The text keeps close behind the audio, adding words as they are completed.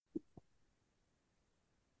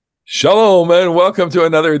Shalom and welcome to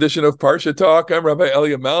another edition of Parsha Talk. I'm Rabbi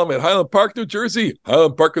Eliot Malomet, Highland Park, New Jersey,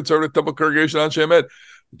 Highland Park Conservative Temple Congregation on Shemet.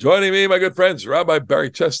 Joining me, my good friends, Rabbi Barry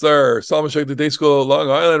Chesler, Solomon Shek Day School, Long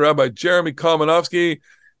Island, Rabbi Jeremy Kalmanofsky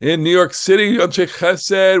in New York City, Anshe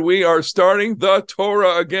Chesed. We are starting the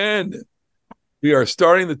Torah again.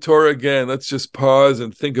 Let's just pause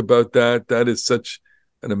and think about that. That is such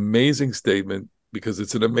an amazing statement because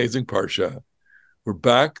it's an amazing Parsha. We're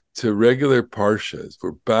back to regular parshas.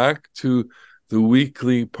 We're back to the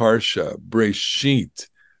weekly parsha, BEREISHIT,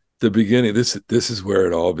 the beginning. This is where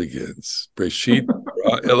it all begins. BEREISHIT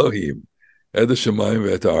bara Elohim et hashamayim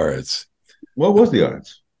ve'et haaretz. What was the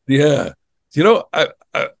Aretz? Yeah.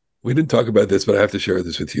 We didn't talk about this, but I have to share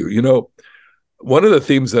this with you. You know, one of the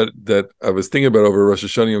themes that I was thinking about over Rosh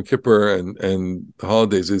Hashanah, Yom Kippur, and the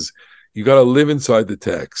holidays is you got to live inside the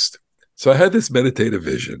text. So I had this meditative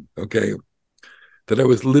vision, okay, that I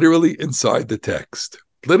was literally inside the text.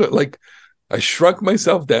 Literally, like I shrunk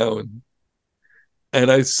myself down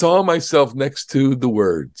and I saw myself next to the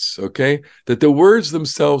words, okay? That the words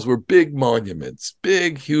themselves were big monuments,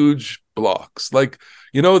 big, huge blocks. Like,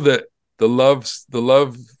 you know, the love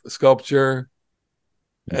sculpture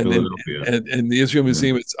and the Israel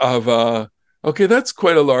Museum, it's Ava. Okay, that's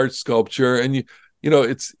quite a large sculpture. And you know,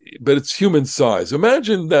 it's human size.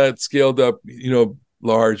 Imagine that scaled up,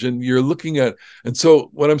 large, and you're looking at, and so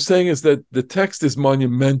what I'm saying is that the text is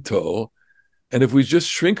monumental, and if we just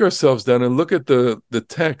shrink ourselves down and look at the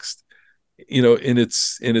text, in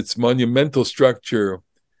its monumental structure,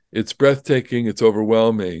 it's breathtaking, it's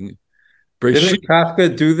overwhelming. Didn't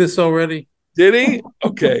Kafka do this already? Did he?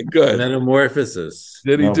 Okay, good. Metamorphosis.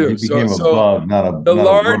 Did he do? He became a bug,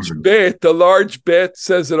 the large bit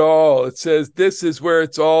says it all. It says this is where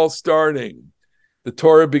it's all starting. The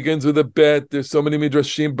Torah begins with a bet. There's so many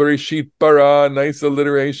midrashim, BEREISHIT bara, nice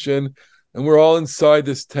alliteration. And we're all inside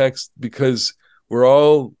this text because we're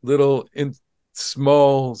all little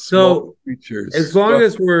small creatures. As long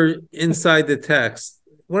as we're inside the text,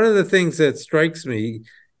 one of the things that strikes me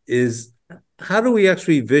is how do we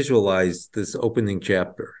actually visualize this opening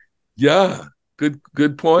chapter? Yeah, good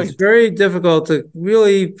point. It's very difficult to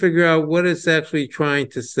really figure out what it's actually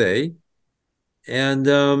trying to say. And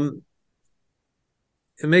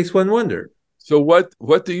it makes one wonder. So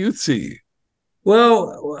what do you see?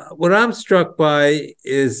 Well, what I'm struck by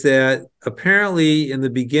is that apparently in the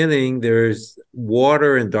beginning there's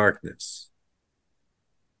water and darkness.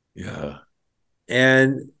 Yeah.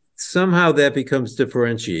 And somehow that becomes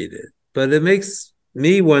differentiated. But it makes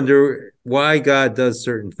me wonder why God does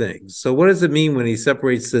certain things. So what does it mean when he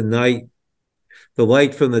separates the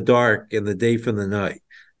light from the dark and the day from the night?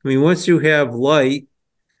 I mean, once you have light,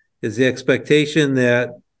 is the expectation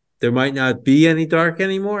that there might not be any dark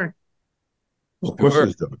anymore? Of course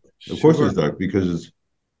it's dark. Of course it's dark because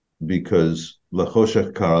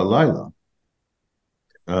Lachoshech Kara Laila.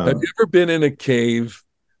 Have you ever been in a cave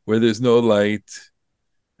where there's no light?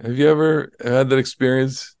 Have you ever had that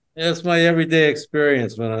experience? That's my everyday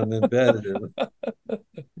experience when I'm in bed.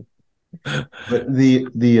 But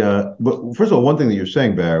first of all, one thing that you're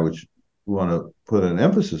saying, Barry, which we want to put an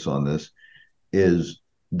emphasis on this, is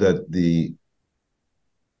that the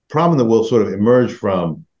problem that will sort of emerge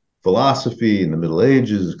from philosophy in the Middle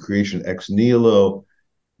Ages is creation ex nihilo.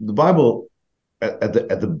 The Bible, at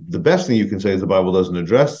the best thing you can say is the Bible doesn't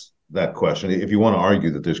address that question. If you want to argue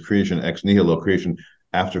that there's creation ex nihilo, creation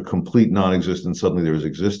after complete non-existence, suddenly there is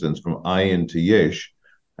existence from ayin to yesh,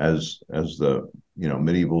 as the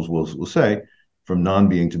medievals will say, from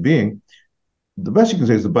non-being to being. The best you can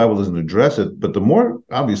say is the Bible doesn't address it, but the more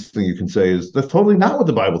obvious thing you can say is that's totally not what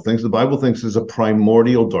the Bible thinks. The Bible thinks there's a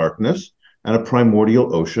primordial darkness and a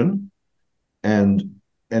primordial ocean, and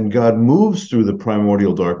God moves through the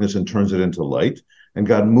primordial darkness and turns it into light. And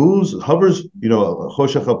God hovers,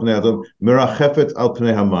 choshech al pnei adam, merachefet al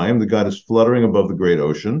pnei hamayim. The God is fluttering above the great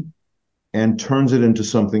ocean and turns it into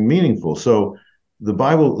something meaningful. So the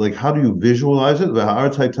Bible, like, how do you visualize it?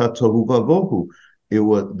 It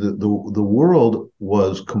was the world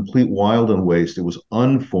was complete wild and waste. It was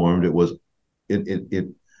unformed. It was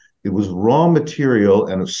raw material,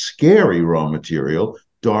 and a scary raw material,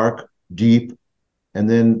 dark, deep. And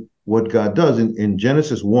then what God does in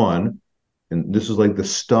Genesis 1, and this is like the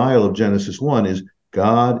style of Genesis 1, is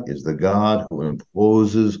God is the God who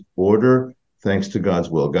imposes order thanks to God's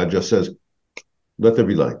will. God just says, let there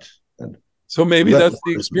be light. And so maybe that's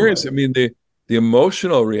the experience. I mean, the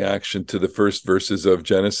emotional reaction to the first verses of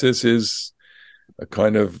Genesis is a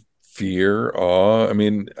kind of fear, awe. I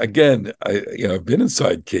mean, again, I've been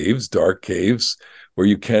inside caves, dark caves, where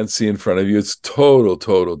you can't see in front of you. It's total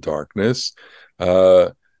darkness.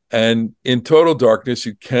 And in total darkness,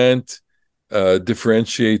 you can't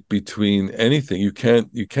differentiate between anything. You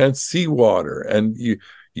can't see water, and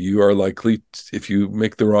you are likely, if you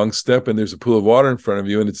make the wrong step and there's a pool of water in front of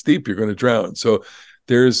you and it's deep, you're going to drown. So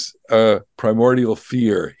there's a primordial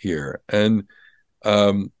fear here, and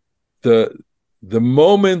the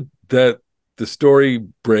moment that the story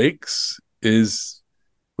breaks is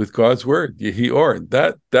with God's word, Yehi Or.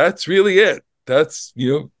 That's really it. That's,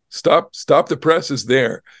 stop the presses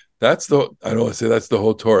there. That's I don't want to say that's the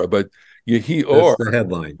whole Torah, but Yehi Or. That's the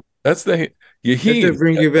headline. That's the Yehi. That to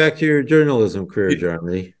bring you back to your journalism career,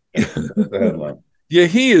 Jeremy. That's the headline.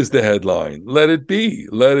 Yehi is the headline. Let it be.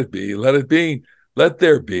 Let it be. Let it be. Let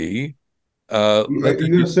there be. Are you going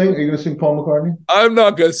to sing? Are you going to sing Paul McCartney? I'm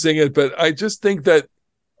not going to sing it, but I just think that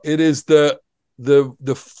it is the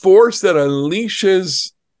force that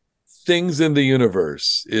unleashes things in the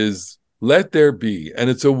universe is let there be, and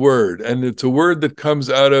it's a word, and it's a word that comes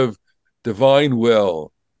out of divine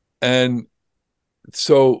will. And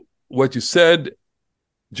so what you said,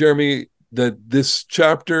 Jeremy, that this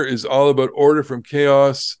chapter is all about order from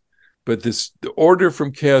chaos, but the order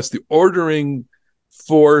from chaos, the ordering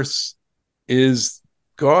force, is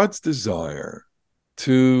God's desire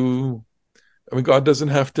to, God doesn't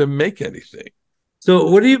have to make anything. So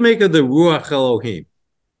what do you make of the Ruach Elohim?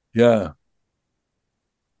 Yeah.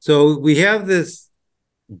 So we have this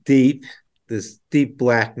deep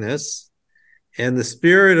blackness, and the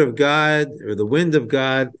Spirit of God, or the wind of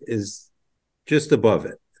God, is just above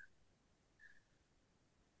it.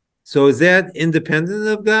 So is that independent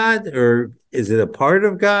of God, or is it a part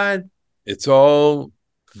of God? It's all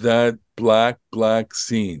that black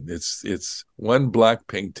scene. It's one black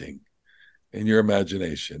painting in your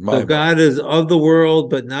imagination. So God is of the world,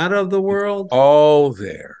 but not of the world? It's all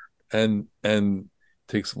there. And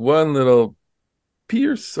takes one little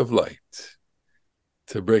pierce of light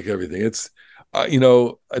to break everything. It's, I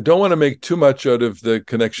don't want to make too much out of the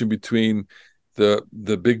connection between the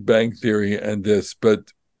Big Bang Theory and this,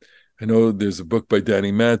 but I know there's a book by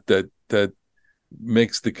Danny Matt that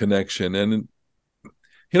makes the connection. And,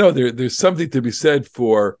 there's something to be said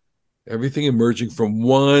for everything emerging from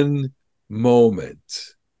one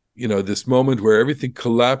moment, this moment where everything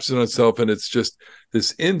collapses on itself, and it's just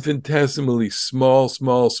this infinitesimally small,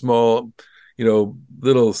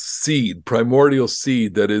 little seed, primordial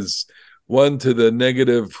seed that is 1 to the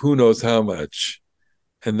negative who knows how much.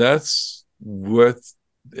 And that's what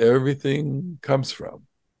everything comes from.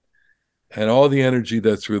 And all the energy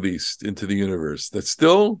that's released into the universe, that's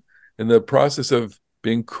still in the process of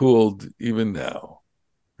being cooled even now,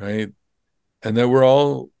 right? And that we're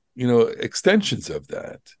all, extensions of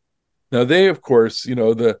that. Now they, of course,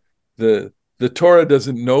 the Torah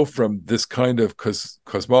doesn't know from this kind of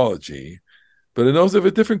cosmology, but it knows of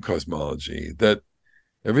a different cosmology, that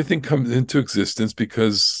everything comes into existence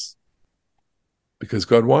because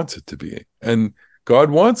God wants it to be, and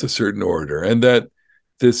God wants a certain order, and that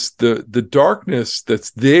the darkness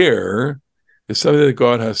that's there is something that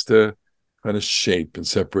God has to kind of shape and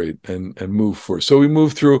separate and move for. So we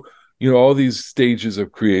move through, all these stages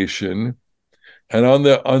of creation, and on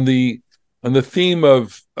the theme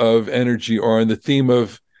of energy, or on the theme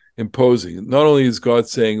of imposing, not only is God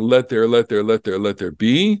saying let there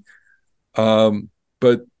be,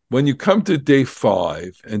 but when you come to day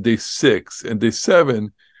 5 and day 6 and day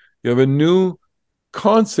 7, you have a new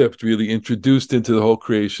concept really introduced into the whole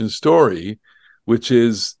creation story, which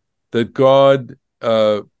is that God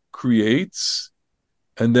creates,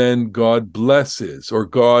 and then God blesses, or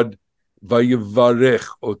God vayivarech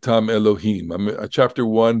otam Elohim. Chapter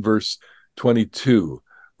 1, verse 22,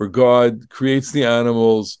 where God creates the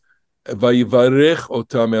animals, vayivarech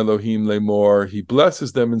otam Elohim lemor. He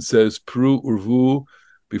blesses them and says, "Pru urvu,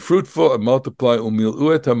 be fruitful and multiply,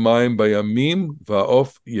 umil'u et hamayim bayamim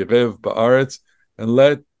va'of yirev ba'aretz," and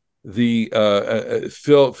let the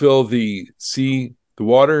fill the sea, the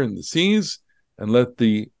water in the seas, and let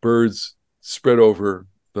the birds spread over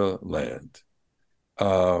the land.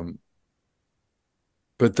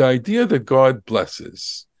 But the idea that God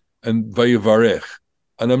blesses and vayivarech,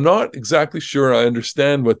 and I'm not exactly sure I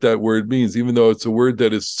understand what that word means, even though it's a word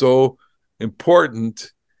that is so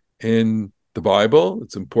important in the Bible,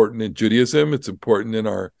 it's important in Judaism, it's important in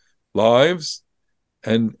our lives,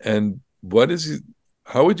 and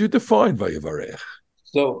how would you define vayivarech?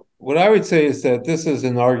 So what I would say is that this is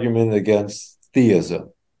an argument against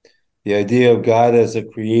theism, the idea of God as a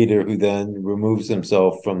creator who then removes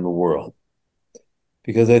himself from the world.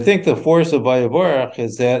 Because I think the force of vayivarech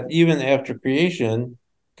is that even after creation,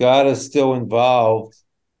 God is still involved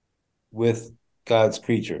with God's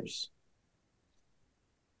creatures,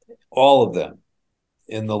 all of them.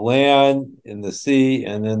 in the land, in the sea,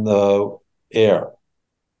 and in the air.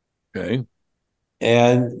 Okay.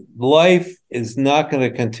 And life is not going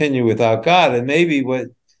to continue without God. And maybe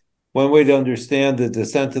one way to understand the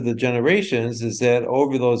descent of the generations is that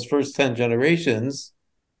over those first 10 generations,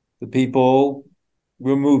 the people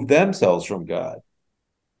removed themselves from God.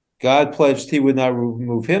 God pledged he would not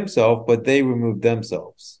remove himself, but they removed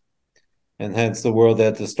themselves. And hence the world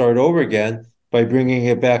had to start over again by bringing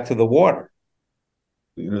it back to the water.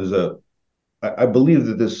 I believe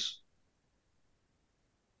that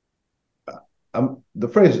the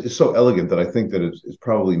phrase is so elegant that I think that it's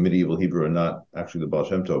probably medieval Hebrew and not actually the Baal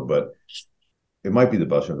Shem Tov, but it might be the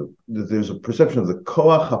Baal Shem Tov. There's a perception of the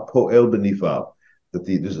koach hapoel b'nifal, that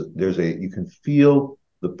you can feel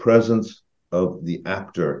the presence of the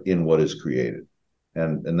actor in what is created,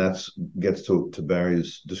 and that's gets to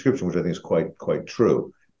Barry's description, which I think is quite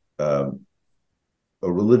true. A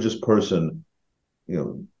religious person,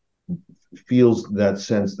 feels that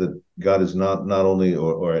sense that God is not only,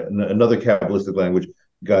 or another Kabbalistic language,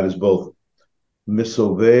 God is both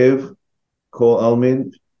misovev kol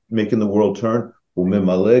almin, making the world turn,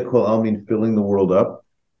 umimale kol almin, filling the world up.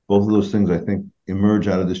 Both of those things, I think, emerge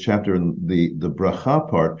out of this chapter in the bracha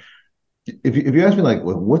part. If you ask me, like,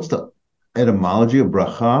 what's the etymology of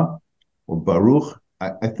bracha or baruch,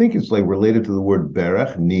 I think it's like related to the word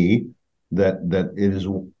berech, ni, that it is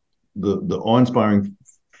the awe-inspiring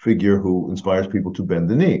figure who inspires people to bend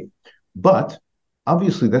the knee. But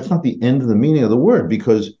obviously that's not the end of the meaning of the word,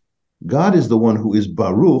 because God is the one who is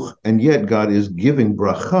baruch, and yet God is giving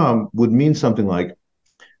bracha would mean something like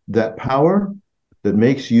that power that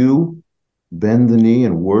makes you bend the knee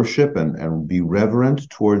and worship and be reverent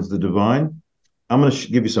towards the divine. I'm going to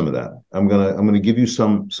give you some of that. I'm going to give you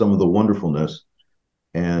some of the wonderfulness,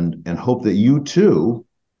 and hope that you too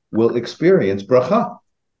will experience bracha.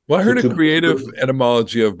 Well, I heard a creative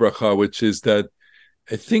etymology of bracha, which is that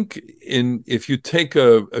I think if you take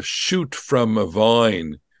a shoot from a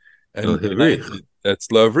vine, and that's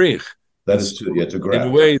lavrich. That is to grab. In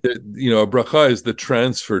a way that, a bracha is the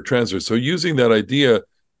transfer. So using that idea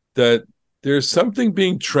that there's something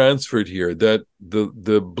being transferred here, that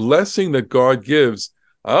the blessing that God gives,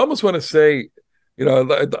 I almost want to say,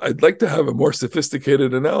 I'd like to have a more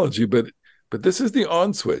sophisticated analogy, but this is the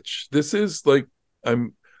on switch. This is like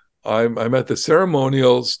I'm at the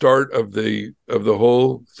ceremonial start of the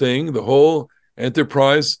whole thing, the whole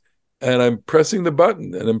enterprise, and I'm pressing the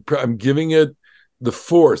button, and I'm giving it the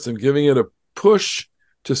force. I'm giving it a push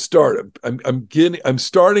to start. I'm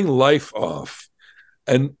starting life off,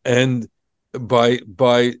 and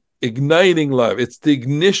by igniting life. It's the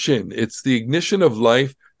ignition. It's the ignition of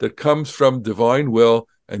life that comes from divine will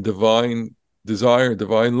and divine desire,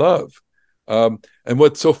 divine love. And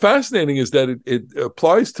what's so fascinating is that it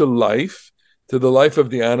applies to life, to the life of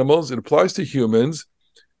the animals. It applies to humans.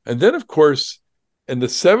 And then, of course, in the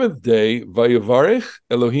seventh day, Vayevarech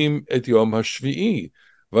Elohim et Yom HaShvi'i,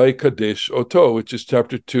 Vayikadesh Oto, which is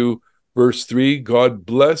chapter 2, verse 3. God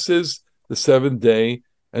blesses the seventh day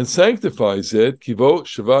and sanctifies it, Kivo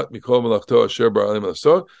Shavat Mikol Malachto Asher Ba'alim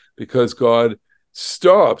Asot, because God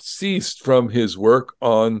ceased from his work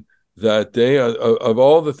on that day of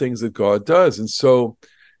all the things that God does. And so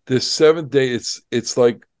this seventh day, it's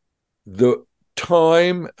like the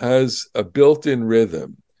time has a built-in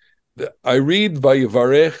rhythm. I read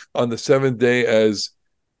Vayevarech on the seventh day as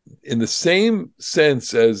in the same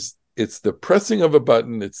sense as it's the pressing of a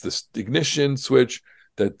button, it's the ignition switch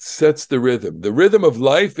that sets the rhythm. The rhythm of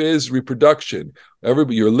life is reproduction.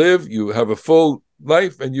 You have a full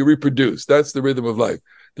life and you reproduce. That's the rhythm of life.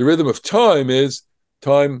 The rhythm of time is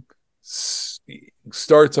time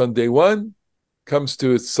starts on day 1, comes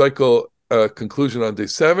to its cycle conclusion on day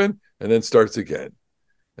 7, and then starts again.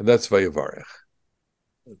 And that's Vayevarech.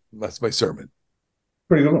 That's my sermon.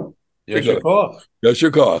 Pretty good one. Yasher Koach.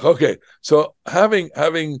 Yasher Koach. Okay. So having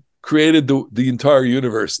created the entire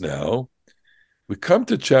universe now, we come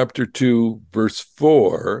to chapter 2, verse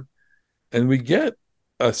 4, and we get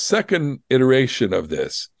a second iteration of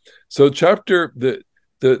this. So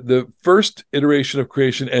the first iteration of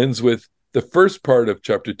creation ends with the first part of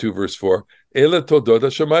chapter 2, verse 4. Ela todot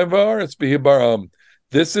hashamayim va'aretz bihi baram.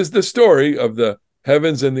 This is the story of the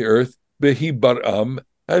heavens and the earth, bihi baram,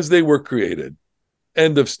 as they were created.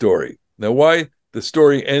 End of story. Now, why the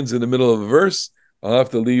story ends in the middle of a verse, I'll have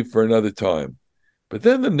to leave for another time. But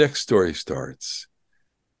then the next story starts.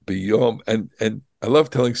 And I love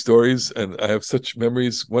telling stories, and I have such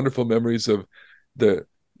memories, wonderful memories of the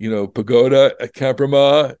pagoda at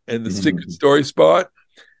Kamprama and the secret story spot.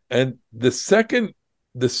 And the second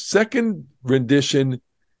rendition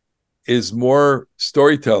is more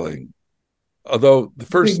storytelling. although the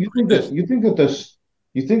first you think that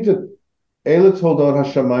Eila Toldot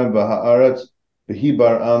Hashamayim V'Haaretz V'Hi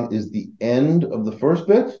Bar'am is the end of the first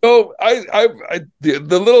bit? So the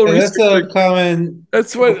little And that's research, a common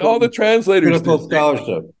that's what all the translators critical do.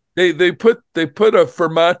 scholarship. They put a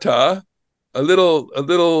fermata, a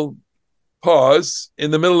little pause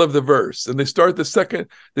in the middle of the verse, and they start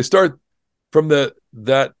from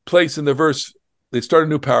that place in the verse. They start a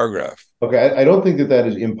new paragraph. Okay, I don't think that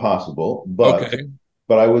is impossible, but Okay.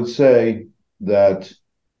 I would say that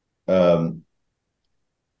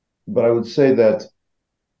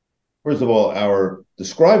first of all, our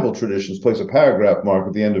describal traditions place a paragraph mark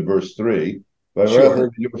at the end of verse 3. Sure.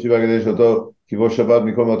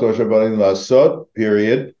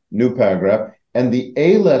 Period, new paragraph. And the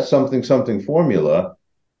Eila something something formula,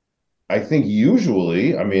 I think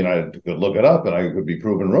usually, I mean, I could look it up and I could be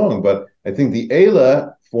proven wrong, but I think the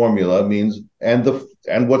Eila formula means, and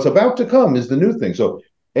what's about to come is the new thing. So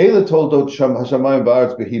Eila toldot hashamayim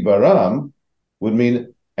ba'aretz b'hi baram would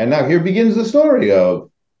mean, and now here begins the story of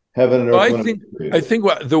heaven and earth. I think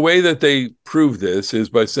the way that they prove this is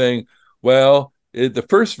by saying, well, the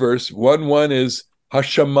first verse, 1:1 is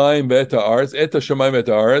Hashamayim B'Haaretz, Et Hashamayim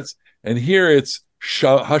B'Haaretz, and here it's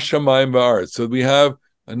Hashamayim B'Haaretz. So we have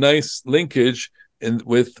a nice linkage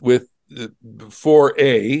with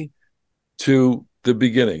 4a to the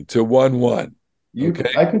beginning, to 1:1.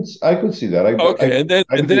 Okay, I could see that.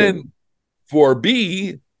 And then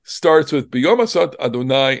 4b starts with B'Yom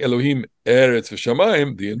Adonai Elohim Eretz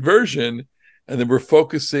V'Shamayim, the inversion, and then we're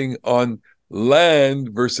focusing on land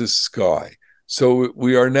versus sky. So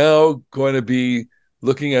we are now going to be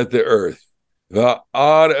looking at the earth.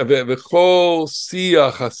 V'chol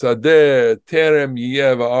siach hasadeh terem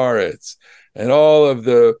yeh v'aretz, and all of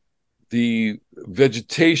the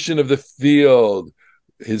vegetation of the field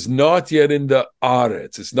is not yet in the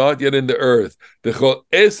aretz. It's not yet in the earth. V'chol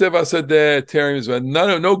esev hasadeh terem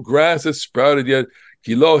yeh, no grass has sprouted yet.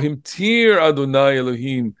 Ki lo himtir Adonai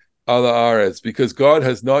Elohim al haaretz, because God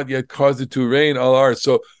has not yet caused it to rain al haaretz.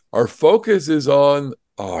 So our focus is on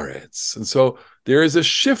Aretz. And so there is a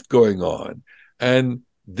shift going on. And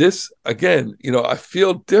this, again, I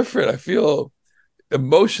feel different. I feel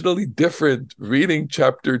emotionally different reading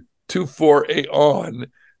chapter 2, 4a on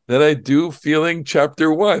than I do feeling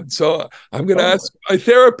chapter 1. So I'm going to ask my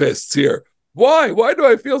therapists here, why? Why do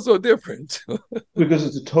I feel so different? Because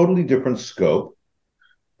it's a totally different scope.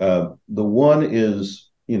 The one is,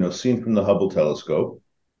 seen from the Hubble telescope.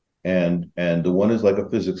 And the one is like a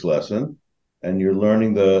physics lesson, and you're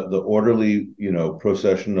learning the orderly,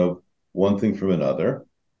 procession of one thing from another.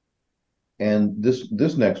 And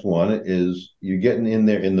this next one is you're getting in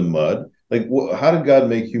there in the mud. Like, how did God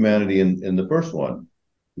make humanity in the first one?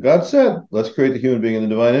 God said, "Let's create the human being in the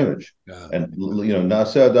divine image." Yeah. And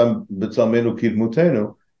Na'aseh Adam b'tzalmenu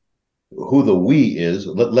kidmutenu, who the we is.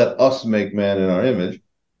 Let us make man in our image.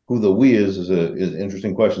 Who the we is an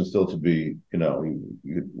interesting question still to be,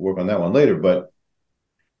 you could work on that one later, but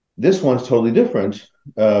this one's totally different.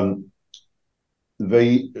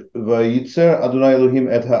 Vayitzer Adonai Elohim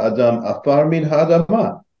et ha'adam afar min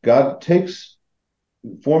ha'adama. God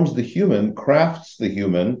forms the human, crafts the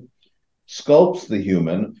human, sculpts the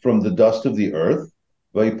human from the dust of the earth,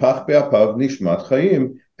 vayipach be'apav nishmat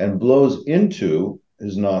chayim, and blows into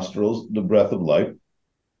his nostrils the breath of life.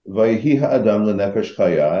 Vayhi ha'adam lenefesh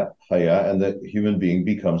chaya, and the human being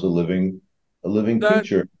becomes a living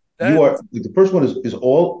creature. The first one is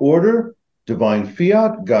all order, divine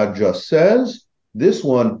fiat. God just says. This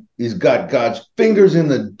one is God's fingers in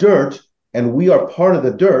the dirt, and we are part of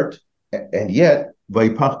the dirt. And yet,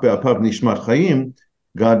 vayipach be'apav nishmat chayim,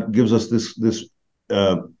 God gives us this.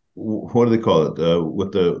 What do they call it?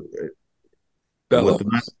 What the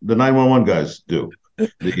 911 guys do? The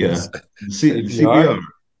CPR.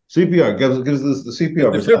 CPR gives us the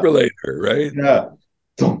CPR. The defibrillator, right? Yeah.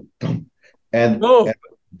 And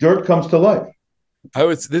dirt comes to life.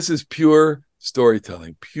 This is pure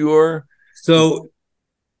storytelling. Pure. So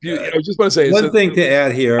I just want to say one thing to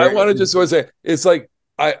add here. I want to just sort of say it's like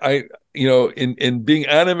I in being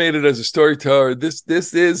animated as a storyteller, this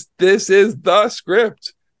is the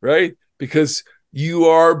script, right? Because you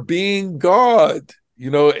are being God.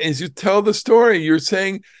 As you tell the story, you're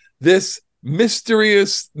saying this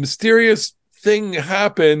mysterious thing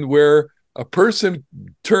happened where a person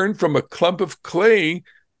turned from a clump of clay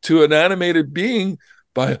to an animated being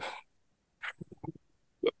by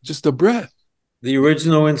just a breath. The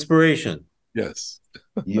original inspiration. Yes.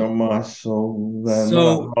 You're my soul and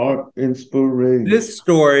my heart inspiration. This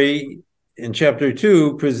story in chapter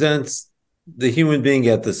 2 presents the human being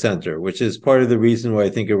at the center, which is part of the reason why I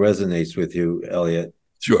think it resonates with you, Elliot.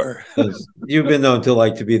 Sure. You've been known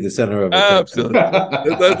to be the center of attention.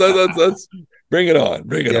 Absolutely. Let's bring it on.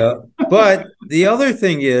 Bring it on. But the other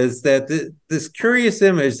thing is that this curious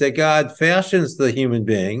image that God fashions the human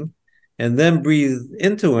being and then breathes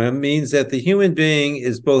into him means that the human being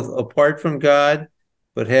is both apart from God,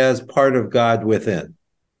 but has part of God within.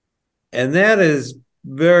 And that is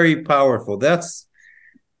very powerful.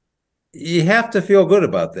 You have to feel good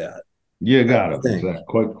about that. You got it.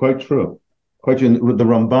 Exactly. Quite true. Quite true. The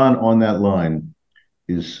Ramban on that line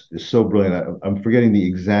is so brilliant. I'm forgetting the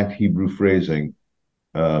exact Hebrew phrasing.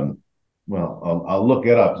 Well, I'll look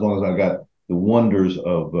it up as long as I've got the wonders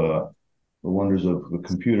of the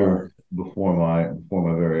computer before my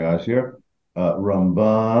very eyes here.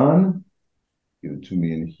 Ramban, give it to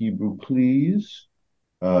me in Hebrew, please.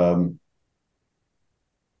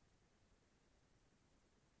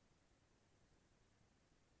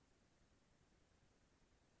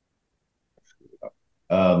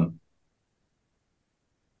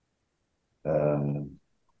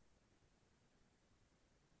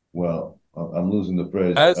 Well, I'm losing the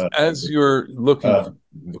phrase. As you're looking,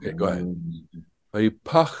 okay, go ahead.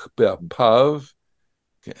 Vayipach be'apav,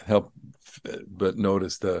 can't help but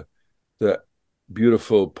notice the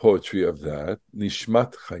beautiful poetry of that,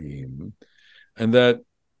 Nishmat Chayim, and that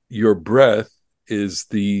your breath is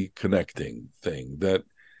the connecting thing, that,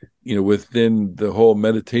 within the whole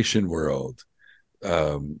meditation world,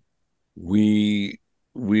 we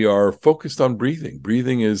are focused on breathing.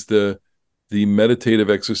 Breathing is the meditative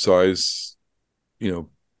exercise,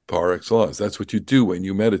 par excellence. That's what you do when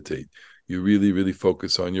you meditate. You really, really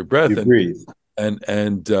focus on your breath. You breathe. And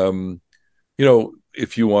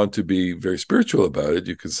if you want to be very spiritual about it,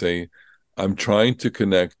 you can say, I'm trying to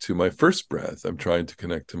connect to my first breath. I'm trying to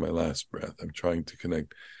connect to my last breath. I'm trying to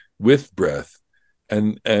connect with breath,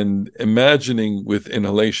 and imagining with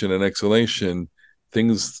inhalation and exhalation,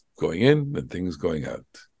 things going in and things going out.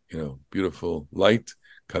 Beautiful light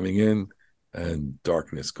coming in and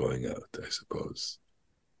darkness going out, I suppose.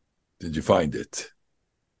 Did you find it?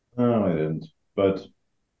 No, I didn't. But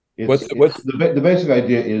the basic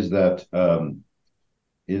idea is that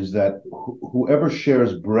whoever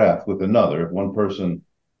shares breath with another, if one person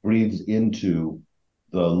breathes into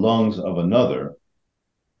the lungs of another,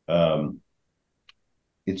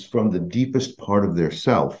 it's from the deepest part of their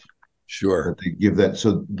self. Sure. That they give that.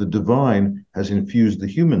 So the divine has infused the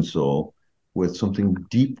human soul with something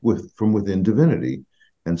deep from within divinity.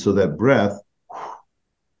 And so that breath,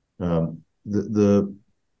 the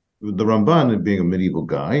Ramban, being a medieval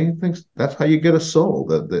guy, he thinks that's how you get a soul,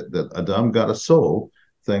 that Adam got a soul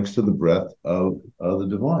thanks to the breath of the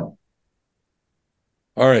divine.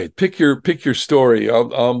 All right, pick your story. I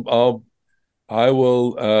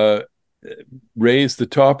will raise the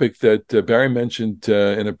topic that Barry mentioned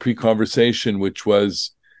in a pre-conversation, which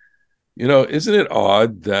was, isn't it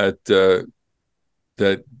odd that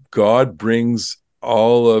God brings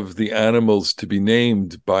all of the animals to be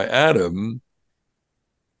named by Adam,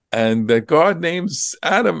 and that God names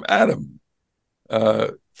Adam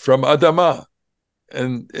from Adamah,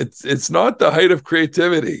 and it's not the height of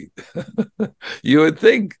creativity. You would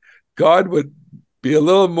think God would be a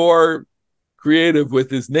little more creative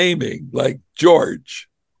with his naming, like George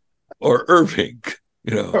or Irving.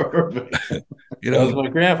 That was my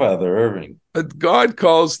grandfather, Irving. But God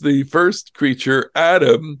calls the first creature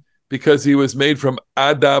Adam because he was made from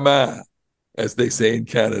Adamah, as they say in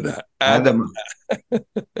Canada. Adam.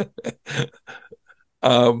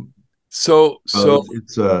 So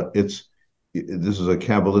this is a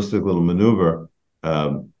Kabbalistic little maneuver.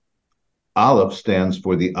 Aleph stands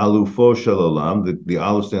for the Alufo Shel Olam. The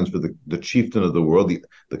Aleph stands for the chieftain of the world,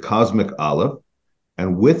 the cosmic Aleph.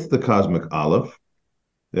 And with the cosmic Aleph,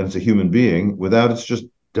 then it's a human being. Without, it's just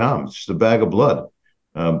dumb. It's just a bag of blood.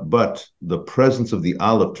 But the presence of the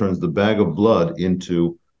Aleph turns the bag of blood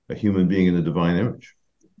into a human being in the divine image.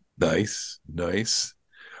 Nice.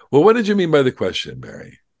 Well, what did you mean by the question,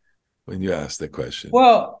 Barry, when you asked the question?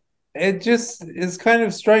 Well, it just is kind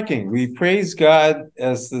of striking. We praise God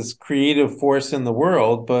as this creative force in the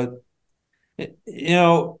world, but,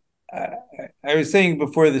 I was saying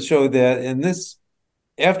before the show that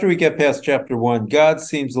after we get past chapter 1, God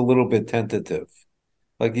seems a little bit tentative,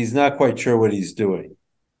 like he's not quite sure what he's doing,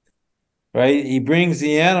 right? He brings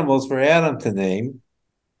the animals for Adam to name,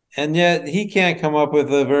 and yet he can't come up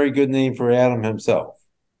with a very good name for Adam himself.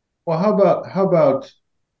 Well, how about,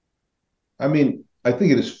 I mean, I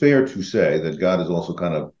think it is fair to say that God is also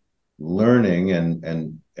kind of learning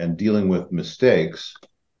and dealing with mistakes.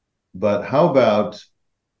 But how about,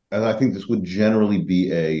 and I think this would generally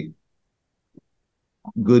be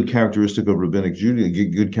good characteristic of rabbinic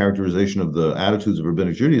Judaism, good characterization of the attitudes of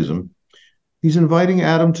rabbinic Judaism, he's inviting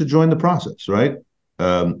Adam to join the process, right?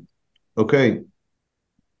 Okay,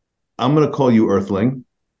 I'm going to call you Earthling,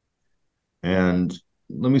 and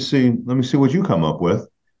let me see what you come up with.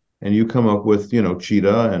 And you come up with,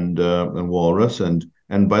 cheetah and walrus, and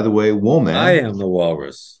by the way, woolman. I am the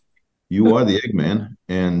walrus. You are the Eggman,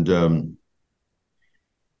 and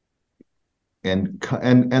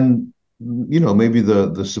maybe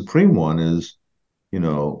the supreme one is,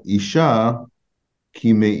 Isha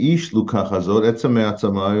ki meish lukachazot etzamei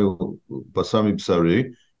atzamai basami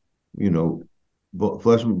bsari,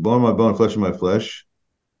 flesh, bone of my bone, flesh of my flesh,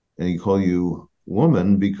 and he call you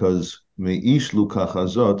woman because meish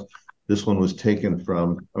lukachazot. This one was taken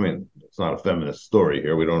from. I mean, it's not a feminist story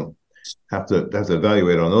here. We don't have to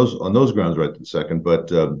evaluate on those grounds right this second,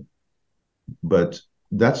 but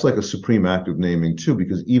that's like a supreme act of naming too,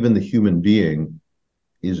 because even the human being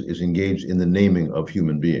is engaged in the naming of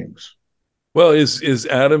human beings. Well, is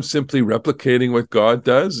Adam simply replicating what God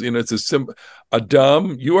does? It's a simple.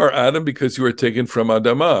 Adam, you are Adam because you are taken from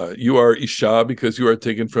Adama. You are Isha because you are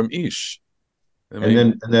taken from Ish.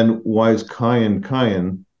 And then why is Kayin?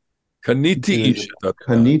 Kaniti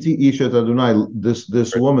Isha Adonai.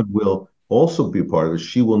 This woman will also be a part of it.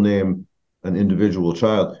 She will name an individual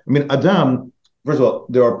child. I mean, Adam. First of all,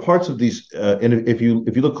 there are parts of these, and if you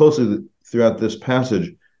look closely throughout this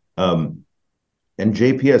passage, and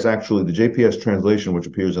JPS actually, the JPS translation, which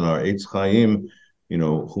appears in our Eitz Chaim,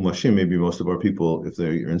 Humashim, maybe most of our people, if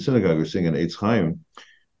they're in synagogue, are singing Eitz Chaim.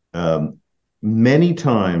 Many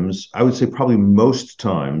times, I would say probably most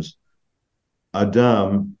times,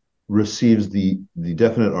 Adam receives the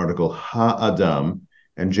definite article Ha-Adam,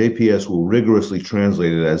 and JPS will rigorously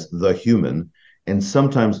translate it as the human. And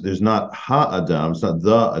sometimes there's not Ha-Adam, it's not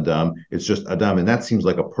the Adam, it's just Adam, and that seems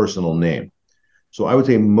like a personal name. So I would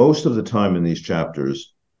say most of the time in these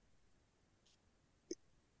chapters,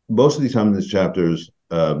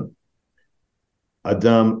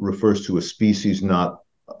 Adam refers to a species, not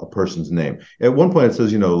a person's name. At one point it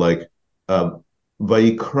says, Vayikra,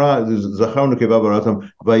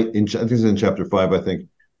 I think it's in chapter 5, I think,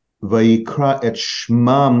 Vayikra et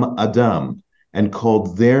Shmam Adam, and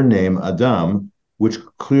called their name Adam, which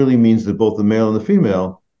clearly means that both the male and the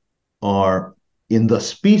female are in the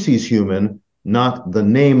species human, not the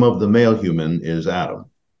name of the male human is Adam.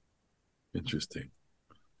 Interesting.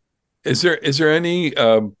 Is there any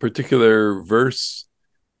particular verse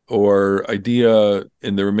or idea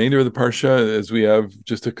in the remainder of the Parsha, as we have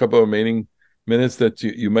just a couple of remaining minutes, that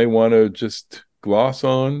you might want to just gloss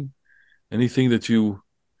on? Anything that you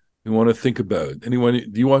want to think about? Anyone?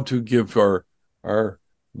 Do you want to give our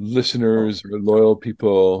listeners or loyal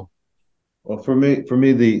people? Well, for me,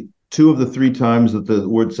 the two of the three times that the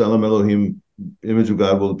word Tselem Elohim, image of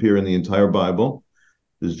God, will appear in the entire Bible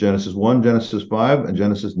is Genesis 1, Genesis 5, and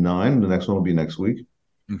Genesis 9. The next one will be next week.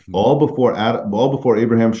 Mm-hmm. All before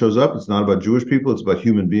Abraham shows up. It's not about Jewish people, it's about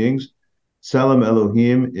human beings. Tselem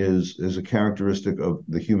Elohim is a characteristic of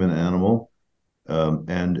the human animal,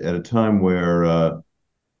 and at a time where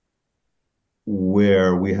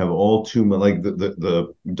we have all too much, like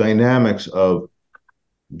the dynamics of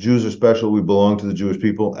Jews are special, we belong to the Jewish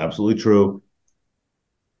people, absolutely true.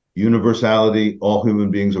 Universality, all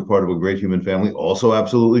human beings are part of a great human family, also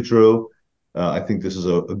absolutely true. I think this is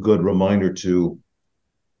a good reminder to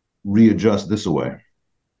readjust this away.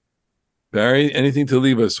 Barry, anything to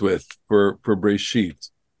leave us with for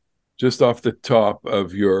BEREISHIT, just off the top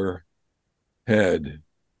of your head,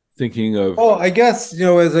 thinking of... Oh, I guess,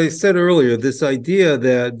 as I said earlier, this idea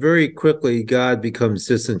that very quickly God becomes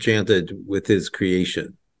disenchanted with his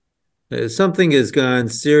creation. Something has gone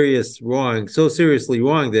so seriously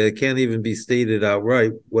wrong that it can't even be stated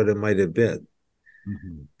outright what it might have been.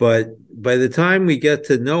 Mm-hmm. But by the time we get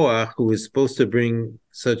to Noah, who is supposed to bring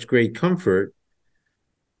such great comfort,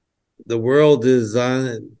 the world is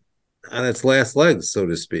on its last legs, so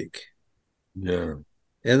to speak. Yeah.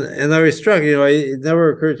 And I was struck, it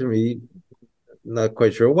never occurred to me, not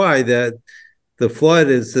quite sure why, that the flood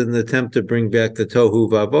is an attempt to bring back the tohu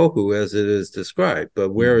vavohu as it is described. But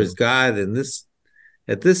where is God in this?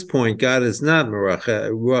 At this point, God is not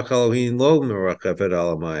Ruach Elohim lo merachef et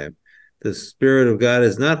alamayim. The Spirit of God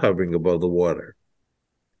is not hovering above the water.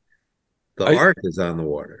 The ark is on the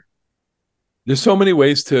water. There's so many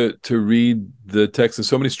ways to read the text and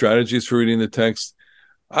so many strategies for reading the text.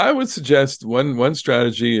 I would suggest one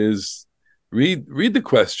strategy is read the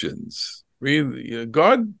questions.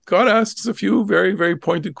 God asks a few very, very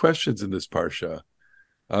pointed questions in this parsha.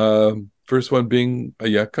 First one being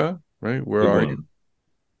Ayeka, right? Where are you?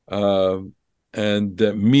 And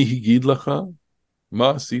mi higid lacha?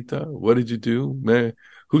 Ma Sita, what did you do?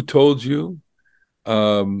 Who told you?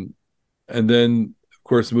 And then, of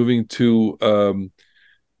course, moving to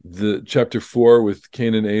the chapter 4 with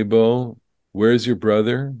Cain and Abel. Where's your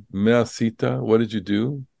brother? Ma Sita, what did you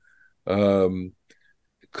do? Kol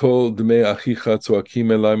Dmei Achicha Tzoakim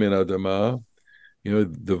Elai Min Adama.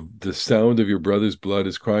 The sound of your brother's blood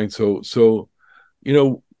is crying. So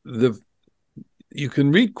you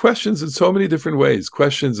can read questions in so many different ways.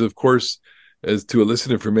 Questions, of course, as to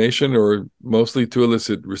elicit information, or mostly to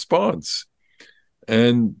elicit response.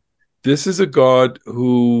 And this is a God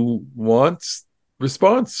who wants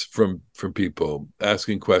response from people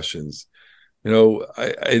asking questions.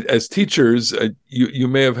 As teachers, you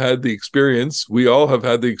may have had the experience. We all have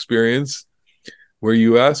had the experience where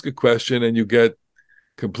you ask a question and you get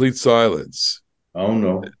complete silence. Oh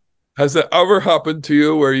no! Has that ever happened to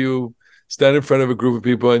you, where you stand in front of a group of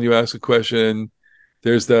people and you ask a question, and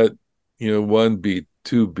there's that 1 beat,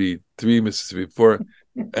 2 beat, 3 Mississippi, 4,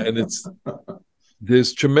 and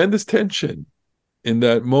there's tremendous tension in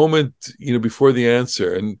that moment, before the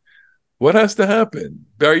answer. And what has to happen?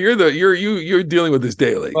 Barry, you're dealing with this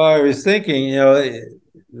daily. Well, I was thinking,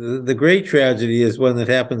 the great tragedy is when it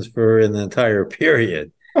happens for an entire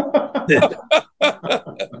period.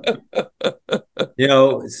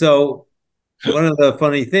 So one of the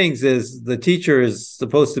funny things is the teacher is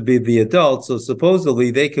supposed to be the adult, so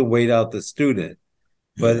supposedly they can wait out the student.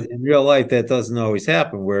 But in real life, that doesn't always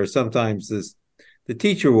happen, where sometimes the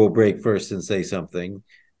teacher will break first and say something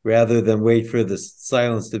rather than wait for the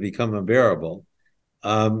silence to become unbearable.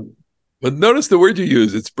 But notice the word you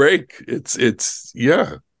use. It's break. It's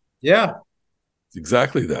yeah. Yeah. It's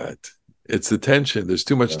exactly that. It's the tension. There's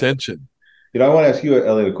too much tension. I want to ask you,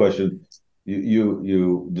 Elliot, a question.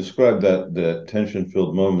 You described the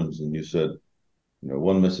tension-filled moments, and you said,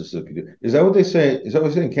 one Mississippi. Is that what they say? Is that what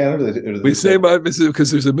they say in Canada? We say about Mississippi because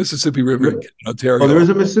there's a Mississippi River in Ontario. Oh, there is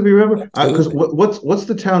a Mississippi River? Because what's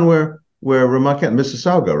the town where Ramakat,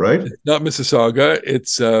 Mississauga, right? It's not Mississauga.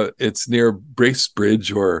 It's near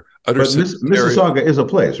Bracebridge or Mississauga is a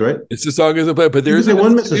place, right? Mississauga is a place, but there is a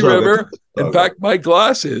Mississippi River. In fact, my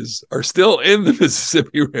glasses are still in the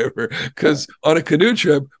Mississippi River, because on a canoe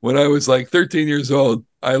trip when I was like 13 years old,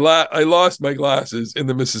 I lost my glasses in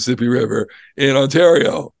the Mississippi River in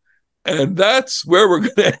Ontario. And that's where we're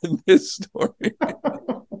going to end this story.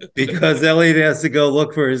 Because Elliot has to go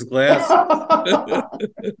look for his glasses.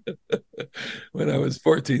 When I was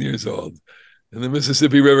 14 years old in the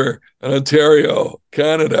Mississippi River in Ontario,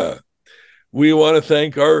 Canada. We want to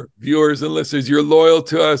thank our viewers and listeners. You're loyal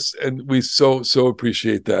to us, and we so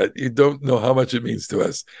appreciate that. You don't know how much it means to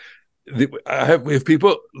us. We have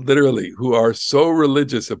people literally who are so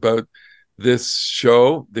religious about this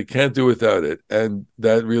show, they can't do without it. And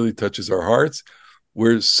that really touches our hearts.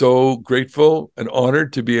 We're so grateful and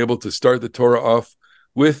honored to be able to start the Torah off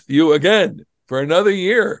with you again for another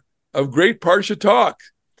year of great Parsha talk.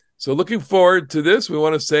 So looking forward to this. We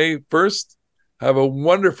want to say first, have a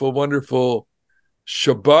wonderful, wonderful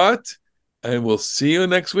Shabbat, and we'll see you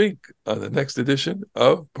next week on the next edition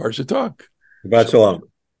of Parsha Talk. Shabbat Shalom.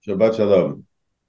 Shabbat Shalom.